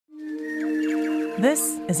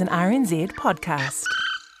This is an RNZ podcast.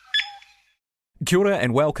 Kia ora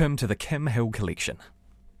and welcome to the Kim Hill Collection.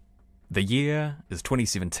 The year is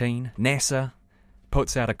 2017. NASA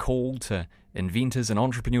puts out a call to inventors and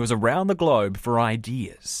entrepreneurs around the globe for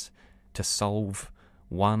ideas to solve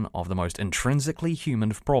one of the most intrinsically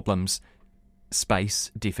human of problems,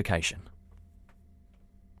 space defecation.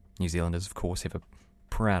 New Zealanders, of course, have a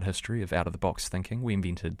proud history of out-of-the-box thinking. We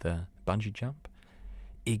invented the bungee jump,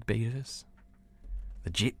 egg beaters, the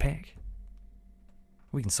jetpack.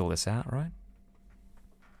 We can sort this out, right?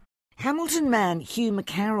 Hamilton man Hugh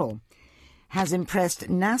McCarroll has impressed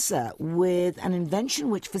NASA with an invention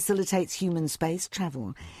which facilitates human space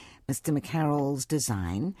travel. Mr. McCarroll's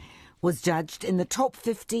design was judged in the top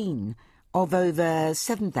 15 of over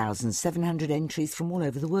 7,700 entries from all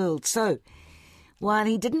over the world. So, while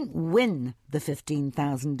he didn't win the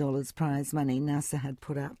 $15,000 prize money NASA had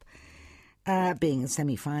put up, being a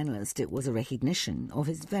semi-finalist, it was a recognition of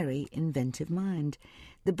his very inventive mind.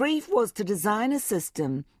 The brief was to design a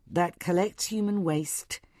system that collects human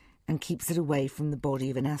waste and keeps it away from the body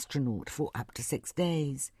of an astronaut for up to 6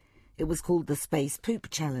 days. It was called the Space Poop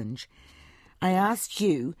Challenge. I asked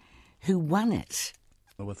Hugh, who won it.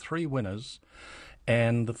 There were 3 winners,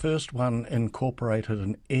 and the first one incorporated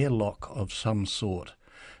an airlock of some sort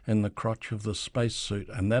in the crotch of the spacesuit,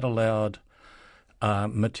 and that allowed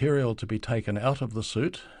material to be taken out of the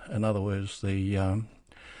suit, in other words, the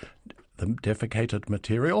defecated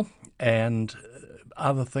material, and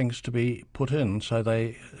other things to be put in. So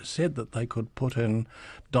they said that they could put in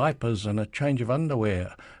diapers and a change of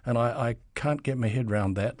underwear, and I can't get my head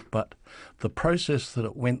around that, but the process that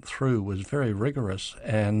it went through was very rigorous,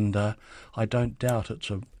 and I don't doubt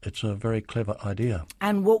it's a very clever idea.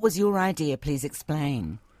 And what was your idea? Please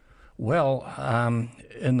explain. Well,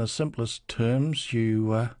 in the simplest terms,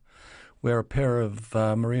 you wear a pair of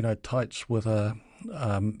merino tights with a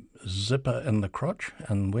zipper in the crotch,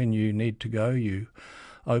 and when you need to go, you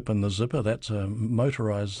open the zipper. That's a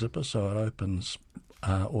motorised zipper, so it opens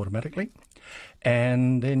automatically.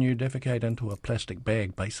 And then you defecate into a plastic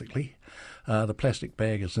bag, basically. The plastic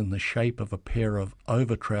bag is in the shape of a pair of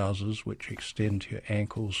over-trousers which extend to your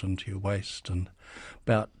ankles and to your waist, and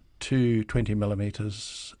about 20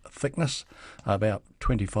 millimetres thickness, about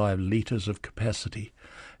 25 litres of capacity.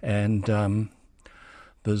 And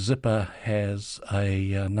the zipper has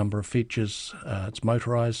a number of features. It's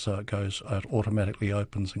motorised, so it automatically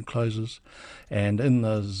opens and closes. And in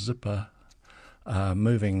the zipper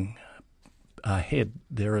moving head,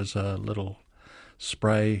 there is a little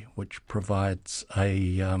spray which provides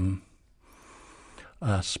a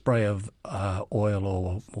spray of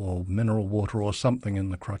oil or mineral water or something in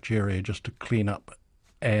the crotch area just to clean up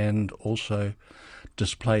and also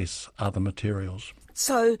displace other materials.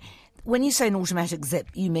 So when you say an automatic zip,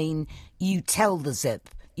 you mean you tell the zip,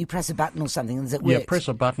 you press a button or something and the zip works? Yeah, press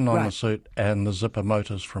a button on the suit and the zipper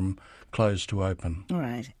motors from close to open. All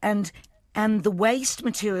right. And the waste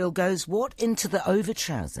material goes what? Into the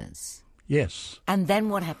over-trousers? Yes. And then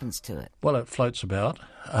what happens to it? Well, it floats about.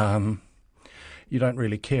 You don't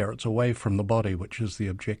really care. It's away from the body, which is the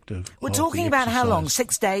objective. We're talking about how long?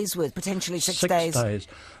 6 days with potentially 6 days? 6 days.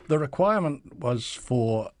 The requirement was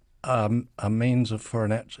for a means for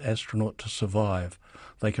an astronaut to survive.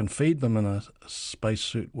 They can feed them in a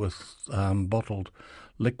spacesuit with bottled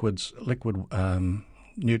liquid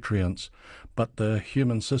nutrients, but the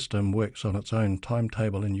human system works on its own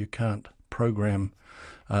timetable, and you can't program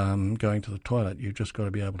going to the toilet. You've just got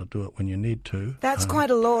to be able to do it when you need to. That's quite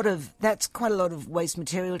a lot of waste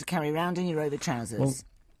material to carry around in your over trousers.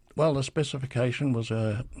 Well, the specification was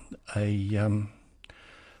a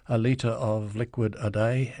litre of liquid a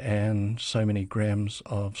day and so many grams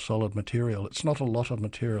of solid material. It's not a lot of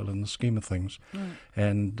material in the scheme of things.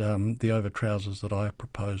 And the over trousers that I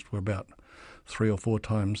proposed were about 3 or 4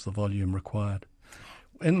 times the volume required.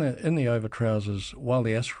 In the over trousers, while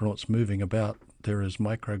the astronaut's moving about, there is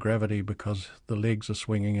microgravity because the legs are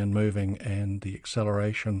swinging and moving, and the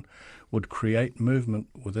acceleration would create movement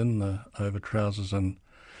within the over trousers, and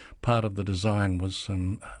part of the design was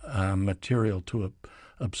some material to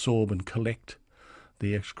absorb and collect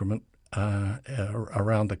the excrement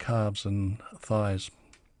around the calves and thighs.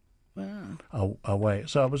 Wow. Away.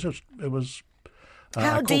 So it was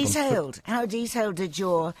how detailed did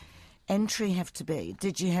your entry have to be?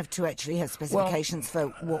 Did you have to actually have specifications for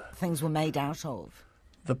what things were made out of?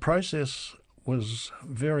 The process was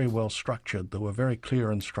very well structured. There were very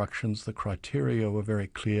clear instructions. The criteria were very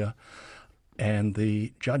clear, and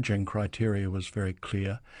the judging criteria was very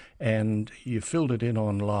clear. And you filled it in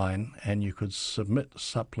online, and you could submit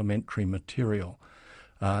supplementary material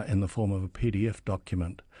in the form of a PDF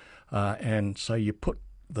document. And so you put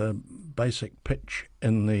the basic pitch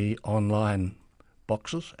in the online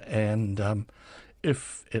boxes, and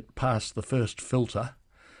if it passed the first filter,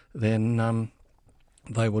 then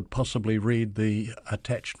they would possibly read the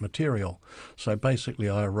attached material. So basically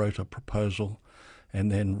I wrote a proposal and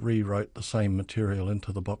then rewrote the same material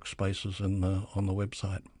into the box spaces on the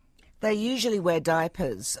website. They usually wear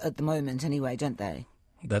diapers at the moment anyway, don't they?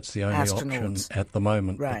 That's the only option at the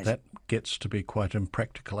moment, right. But that gets to be quite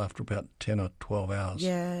impractical after about 10 or 12 hours.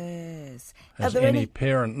 Yes. As any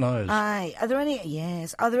parent knows. Aye. Are there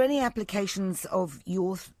any applications of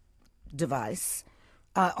your device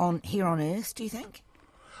here on Earth, do you think?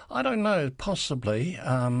 I don't know, possibly.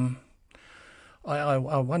 I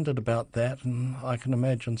wondered about that, and I can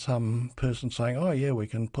imagine some person saying, oh yeah, we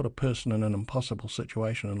can put a person in an impossible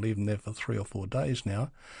situation and leave them there for 3 or 4 days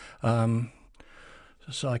now.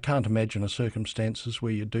 So I can't imagine a circumstances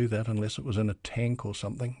where you do that unless it was in a tank or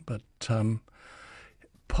something. But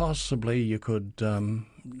possibly you could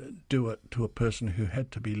do it to a person who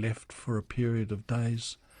had to be left for a period of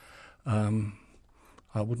days. I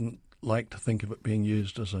wouldn't like to think of it being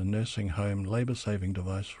used as a nursing home labour-saving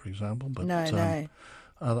device, for example. But no.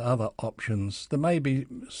 Other options. There may be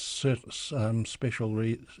certain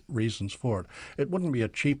special reasons for it. It wouldn't be a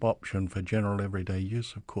cheap option for general everyday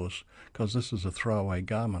use, of course, because this is a throwaway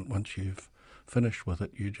garment. Once you've finished with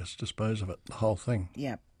it, you just dispose of it, the whole thing.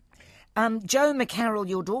 Yeah. Jo McCarroll,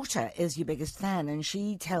 your daughter, is your biggest fan, and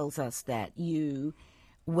she tells us that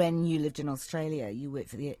when you lived in Australia, you worked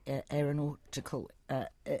for the aeronautical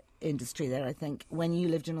industry there, I think. When you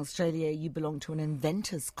lived in Australia, you belonged to an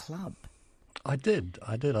inventors club. I did.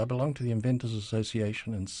 I belonged to the Inventors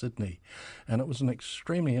Association in Sydney, and it was an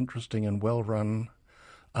extremely interesting and well-run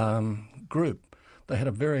group. They had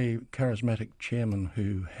a very charismatic chairman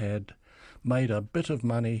who had made a bit of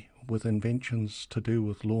money with inventions to do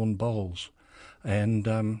with lawn bowls,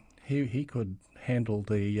 and he could handle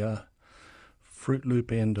the Fruit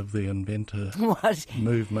Loop end of the inventor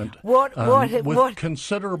movement with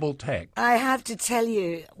considerable tact. I have to tell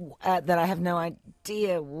you that I have no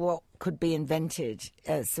idea what could be invented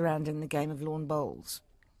surrounding the game of lawn bowls.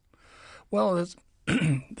 Well,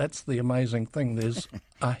 that's the amazing thing. There's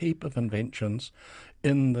a heap of inventions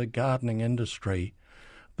in the gardening industry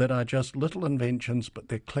that are just little inventions, but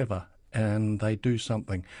they're clever and they do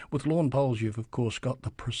something. With lawn bowls, you've of course got the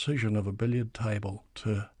precision of a billiard table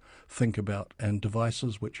to think about, and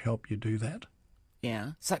devices which help you do that.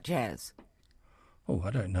 Yeah, such as? Oh,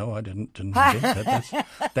 I don't know. I didn't invent that.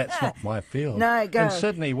 That's not my field. No, go. In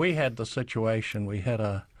Sydney, we had the situation. We had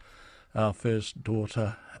our first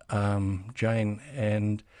daughter, Jane,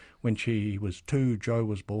 and when she was 2, Jo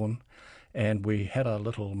was born, and we had a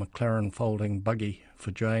little McLaren folding buggy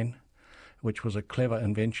for Jane, which was a clever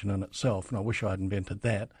invention in itself, and I wish I'd invented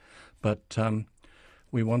that. But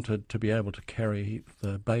we wanted to be able to carry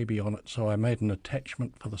the baby on it, so I made an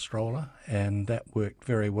attachment for the stroller, and that worked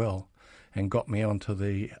very well and got me onto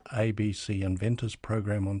the ABC Inventors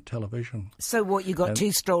program on television. So what, you got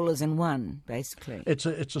 2 strollers in one, basically?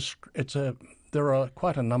 There are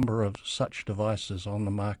quite a number of such devices on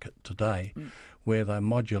the market today where they're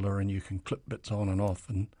modular and you can clip bits on and off,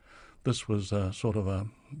 and this was sort of a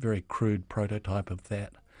very crude prototype of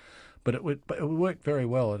that. But it worked very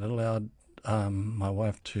well. It allowed my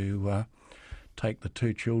wife to take the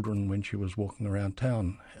 2 children when she was walking around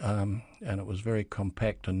town, and it was very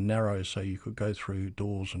compact and narrow, so you could go through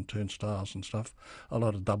doors and turnstiles and stuff. A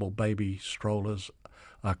lot of double baby strollers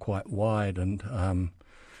are quite wide, and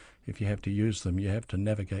if you have to use them, you have to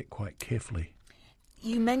navigate quite carefully.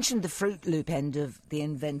 You mentioned the Fruit Loop end of the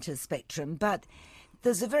inventor spectrum, but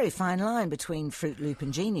there's a very fine line between Fruit Loop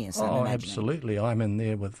and genius, I'm imagining. Absolutely. I'm in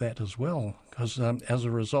there with that as well, because as a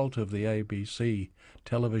result of the ABC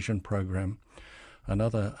television program,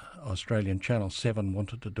 another Australian channel, 7,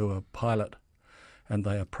 wanted to do a pilot, and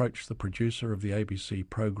they approached the producer of the ABC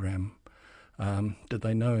program. Did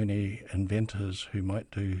they know any inventors who might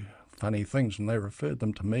do funny things? And they referred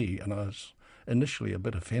them to me, and I was initially a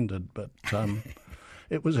bit offended, but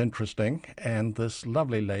it was interesting. And this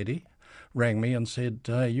lovely lady rang me and said,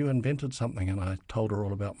 you invented something, and I told her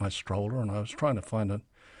all about my stroller, and I was trying to find a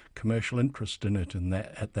commercial interest in it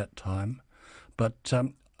at that time. But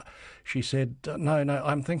she said, no,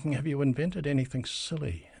 I'm thinking, have you invented anything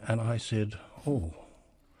silly? And I said,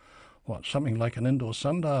 what, something like an indoor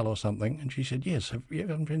sundial or something? And she said, yes, have you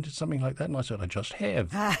ever invented something like that? And I said, I just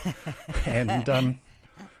have.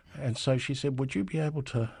 And so she said, would you be able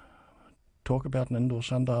to talk about an indoor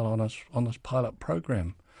sundial on this pilot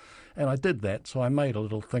program? And I did that, so I made a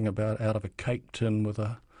little thing out of a cake tin with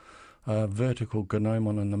a a vertical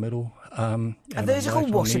gnomon in the middle. A vertical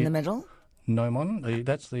what in the middle? Gnomon,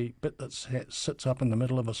 that's the bit that sits up in the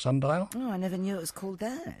middle of a sundial. Oh, I never knew it was called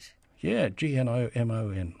that. Yeah,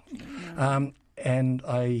 Gnomon. And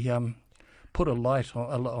I put a light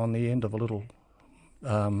on the end of a little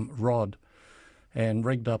rod and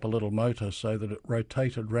rigged up a little motor so that it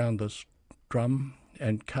rotated round this drum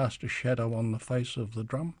and cast a shadow on the face of the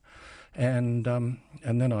drum. And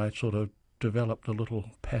then I sort of developed a little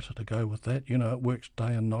patter to go with that. You know, it works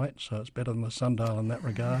day and night, so it's better than the sundial in that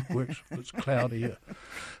regard. Works if it's cloudy.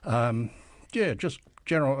 Just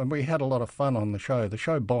general. And we had a lot of fun on the show. The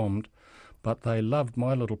show bombed, but they loved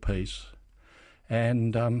my little piece.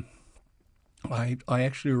 And I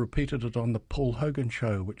actually repeated it on the Paul Hogan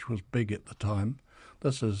show, which was big at the time.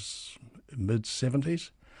 This is mid-70s.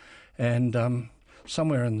 And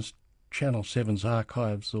somewhere in Channel 7's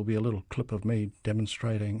archives, there'll be a little clip of me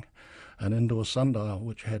demonstrating an indoor sundial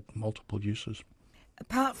which had multiple uses.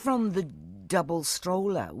 Apart from the double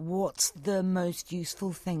stroller, what's the most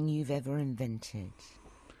useful thing you've ever invented?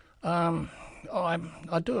 I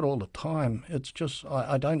do it all the time. It's just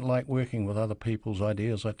I don't like working with other people's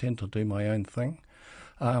ideas. I tend to do my own thing.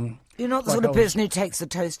 You're not the sort of person who takes the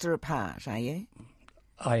toaster apart, are you?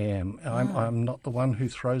 I am. I'm not the one who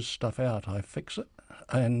throws stuff out. I fix it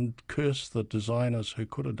and curse the designers who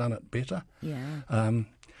could have done it better. Yeah.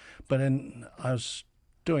 But I was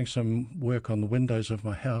doing some work on the windows of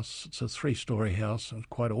my house. It's a 3-story house and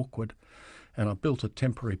quite awkward. And I built a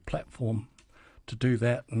temporary platform to do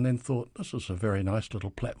that, and then thought, this is a very nice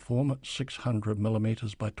little platform. It's 600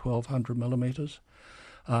 millimetres by 1200 millimetres.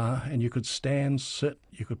 And you could stand, sit,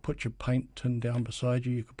 you could put your paint tin down beside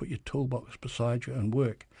you, you could put your toolbox beside you and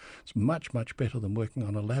work. It's much, much better than working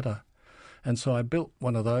on a ladder. And so I built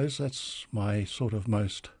one of those. That's my sort of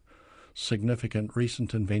most significant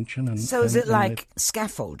recent invention. So is it like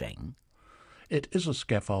scaffolding? It is a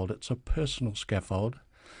scaffold. It's a personal scaffold.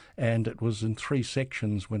 And it was in 3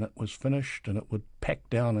 sections when it was finished, and it would pack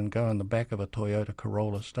down and go in the back of a Toyota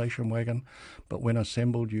Corolla station wagon. But when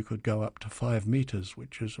assembled, you could go up to 5 metres,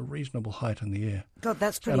 which is a reasonable height in the air. God,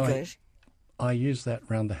 that's pretty good. I use that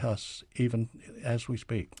around the house even as we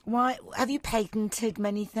speak. Why have you patented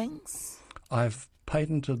many things? I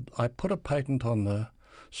put a patent on the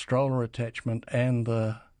stroller attachment and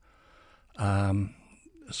the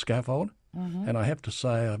scaffold. Mm-hmm. And I have to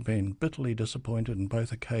say I've been bitterly disappointed in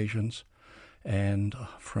both occasions. And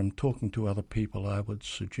from talking to other people, I would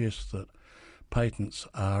suggest that patents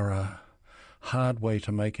are a hard way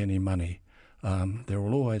to make any money. There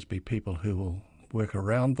will always be people who will work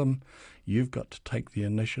around them. You've got to take the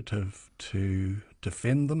initiative to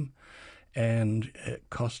defend them. And it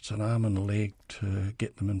costs an arm and a leg to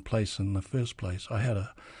get them in place in the first place. I had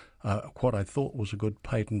what I thought was a good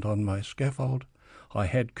patent on my scaffold. I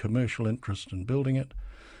had commercial interest in building it,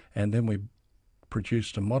 and then we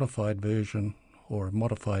produced a modified version or a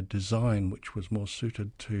modified design which was more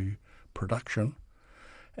suited to production.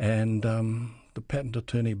 And the patent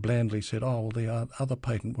attorney blandly said, oh, well, the other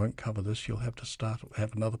patent won't cover this. You'll have to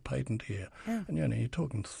have another patent here. Yeah. And you're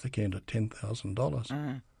talking thick end of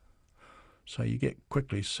 $10,000. So you get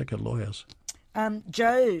quickly sick of lawyers.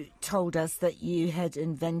 Jo told us that you had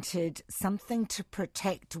invented something to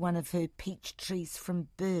protect one of her peach trees from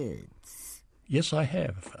birds. Yes, I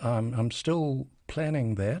have. I'm still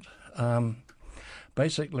planning that.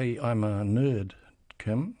 Basically, I'm a nerd,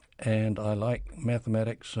 Kim, and I like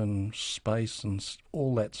mathematics and space and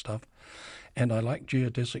all that stuff. And I like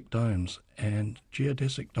geodesic domes. And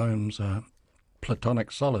geodesic domes are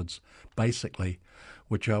platonic solids, basically,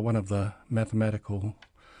 which are one of the mathematical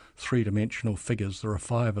three-dimensional figures. There are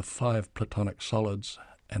 5 of 5 platonic solids,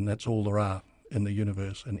 and that's all there are in the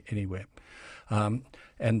universe and anywhere. And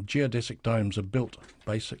geodesic domes are built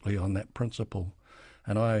basically on that principle.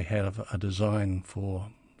 And I have a design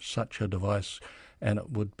for such a device, and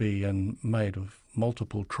it would be made of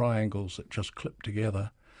multiple triangles that just clip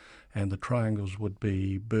together, and the triangles would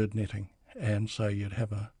be bird netting. And so you'd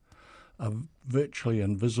have a virtually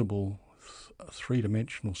invisible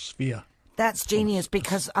three-dimensional sphere. That's genius,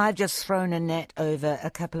 because I've just thrown a net over a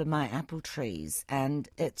couple of my apple trees, and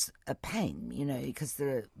it's a pain, because there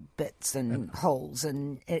are bits and holes,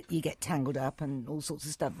 and you get tangled up and all sorts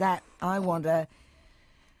of stuff. I want a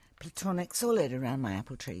platonic solid around my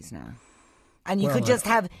apple trees now. And you could just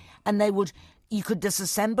you could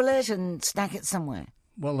disassemble it and stack it somewhere.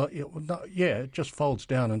 Well, it just folds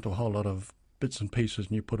down into a whole lot of bits and pieces,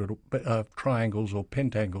 and you put it triangles or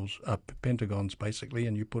pentagons basically,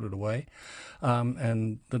 and you put it away.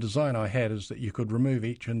 And the design I had is that you could remove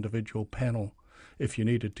each individual panel if you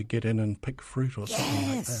needed to get in and pick fruit or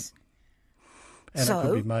something like that. And it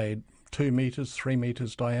could be made 2 metres, 3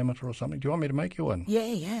 metres diameter or something. Do you want me to make you one?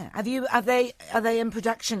 Yeah. Are they in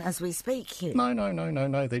production as we speak here?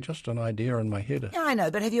 No. They're just an idea in my head. Yeah, I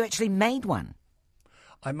know, but have you actually made one?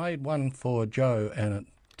 I made one for Joe, and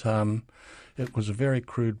it was a very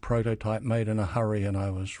crude prototype made in a hurry, and I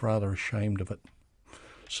was rather ashamed of it.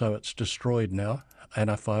 So it's destroyed now, and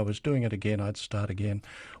if I was doing it again, I'd start again.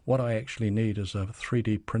 What I actually need is a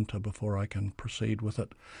 3D printer before I can proceed with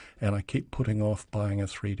it, and I keep putting off buying a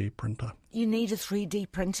 3D printer. You need a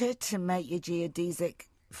 3D printer to make your geodesic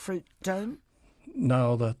fruit dome?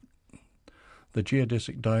 No, the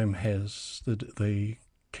geodesic dome has the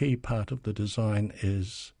key part of the design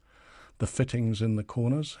is the fittings in the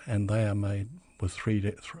corners, and they are made with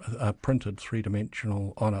printed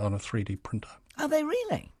three-dimensional on a 3D printer. Are they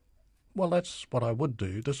really? Well, that's what I would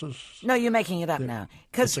do. This is... No, you're making it up now.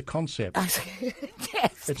 It's a concept.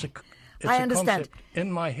 Yes. It's I a understand. Concept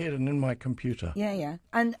in my head and in my computer. Yeah.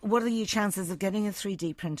 And what are your chances of getting a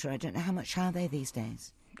 3D printer? I don't know, how much are they these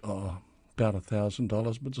days? Oh, about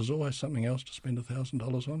 $1,000, but there's always something else to spend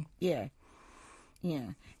 $1,000 on. Yeah.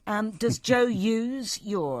 Does Joe use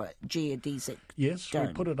your geodesic Yes, dome?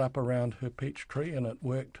 we put it up around her peach tree, and it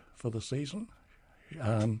worked for the season.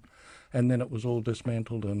 And then it was all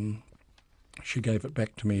dismantled, and she gave it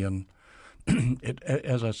back to me. And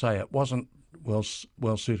as I say, it wasn't well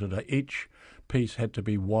suited. Each piece had to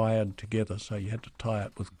be wired together, so you had to tie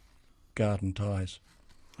it with garden ties.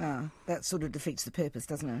 That sort of defeats the purpose,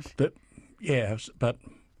 doesn't it? But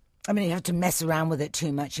I mean, you have to mess around with it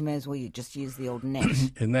too much. You may as well just use the old net.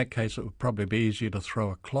 In that case, it would probably be easier to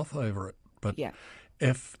throw a cloth over it. But yeah.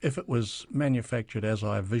 If it was manufactured as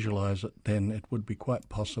I visualise it, then it would be quite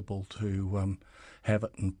possible to have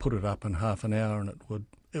it and put it up in half an hour, and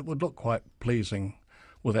it would look quite pleasing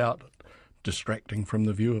without distracting from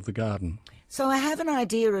the view of the garden. So I have an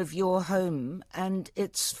idea of your home, and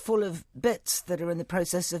it's full of bits that are in the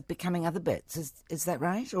process of becoming other bits. Is that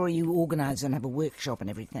right? Or are you organised and have a workshop and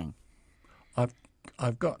everything?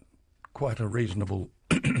 I've got quite a reasonable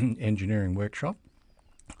engineering workshop,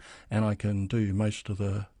 and I can do most of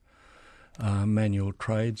the manual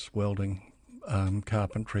trades, welding,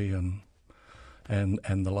 carpentry, and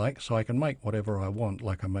the like. So I can make whatever I want.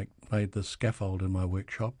 Like I made the scaffold in my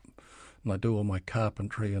workshop, and I do all my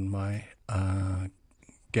carpentry in my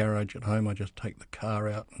garage at home. I just take the car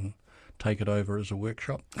out and take it over as a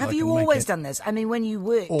workshop. Have you always done this? I mean, when you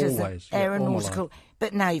worked as an aeronautical,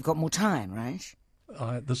 but now you've got more time, right?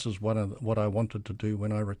 This is what I wanted to do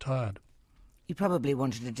when I retired. You probably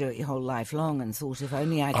wanted to do it your whole life long and thought, if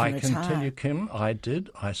only I can retire. I can tell you, Kim, I did.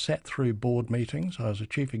 I sat through board meetings. I was a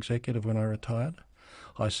chief executive when I retired.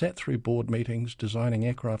 I sat through board meetings designing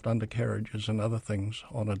aircraft undercarriages and other things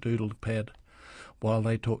on a doodle pad while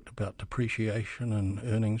they talked about depreciation and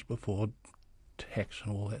earnings before tax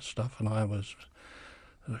and all that stuff, and I was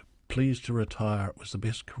pleased to retire. It was the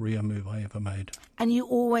best career move I ever made. And you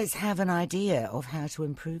always have an idea of how to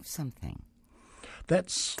improve something.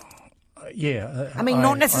 That's... yeah. I mean,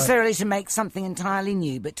 not necessarily to make something entirely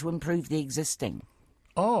new, but to improve the existing.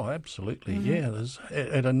 Oh, absolutely, yeah.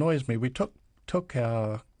 It annoys me. We took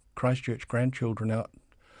our Christchurch grandchildren out.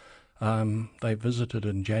 They visited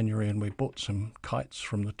in January, and we bought some kites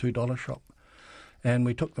from the $2 shop. And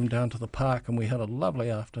we took them down to the park, and we had a lovely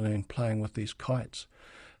afternoon playing with these kites.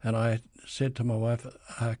 And I said to my wife,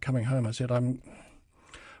 coming home, I said, I'm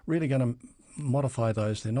really going to modify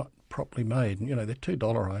those. They're not properly made. And, they're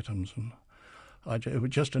 $2 items. And it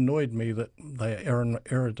just annoyed me that they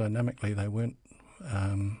aerodynamically they weren't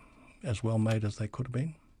as well made as they could have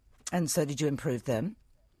been. And so did you improve them?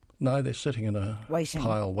 No, they're sitting in a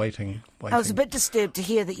pile waiting. I was a bit disturbed to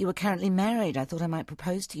hear that you were currently married. I thought I might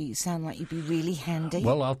propose to you. You sound like you'd be really handy.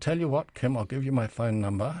 Well, I'll tell you what, Kim, I'll give you my phone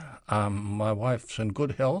number. My wife's in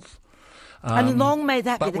good health. And long may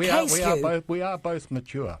that be the case, Hugh. We are both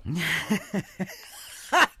mature.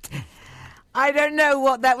 I don't know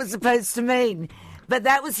what that was supposed to mean, but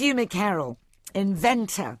that was Hugh McCarroll,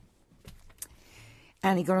 inventor.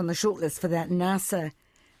 And he got on the shortlist for that NASA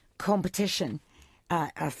competition,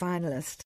 a finalist.